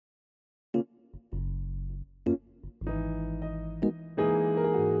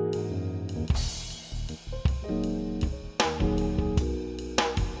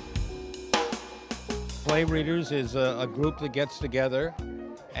Play Readers is a group that gets together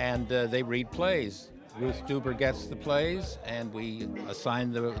and they read plays. Ruth Duber gets the plays and we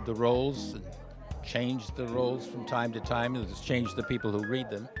assign the roles, change the roles from time to time, and just change the people who read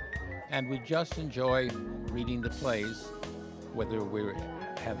them. And we just enjoy reading the plays, whether we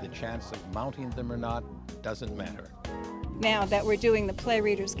have the chance of mounting them or not, doesn't matter. Now that we're doing the Play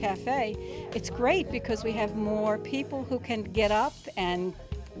Readers Cafe, it's great because we have more people who can get up and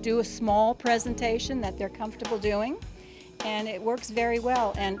do a small presentation that they're comfortable doing, and it works very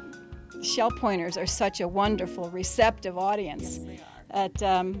well. And Shell Pointers are such a wonderful, receptive audience that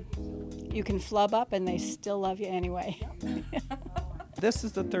you can flub up and they still love you anyway. This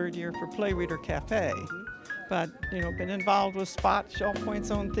is the third year for Play Reader Cafe, but been involved with Spot Shell Point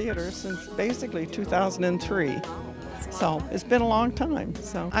Zone Theater since basically 2003. So it's been a long time.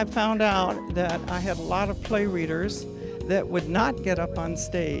 So I found out that I had a lot of play readers that would not get up on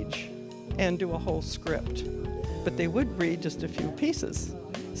stage and do a whole script, but they would read just a few pieces.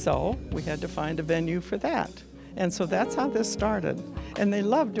 So we had to find a venue for that. And so that's how this started. And they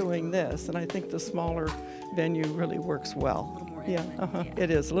love doing this, and I think the smaller venue really works well. Yeah, it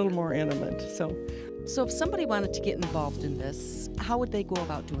is a little more intimate. So if somebody wanted to get involved in this, how would they go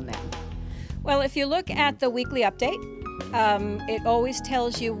about doing that? Well, if you look at the weekly update, it always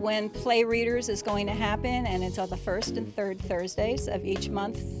tells you when Play Readers is going to happen, and it's on the first and third Thursdays of each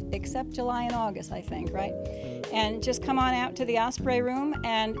month, except July and August, I think, right? And just come on out to the Osprey Room,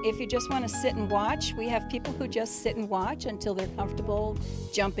 and if you just want to sit and watch, we have people who just sit and watch until they're comfortable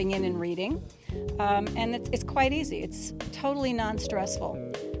jumping in and reading. And it's quite easy. It's totally non-stressful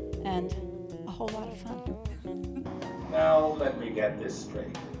and a whole lot of fun. Now let me get this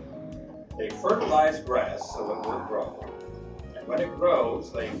straight. They fertilize grass so it will grow. And when it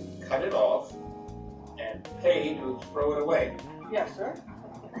grows, they cut it off and pay to throw it away. Yes, sir.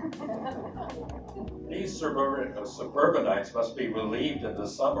 These suburbanites must be relieved in the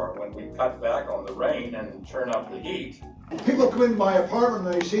summer when we cut back on the rain and turn up the heat. People come into my apartment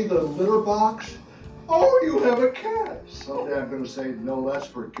and they see the litter box. Oh, you have a cat. Someday I'm going to say, no, that's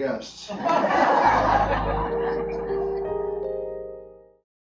for guests.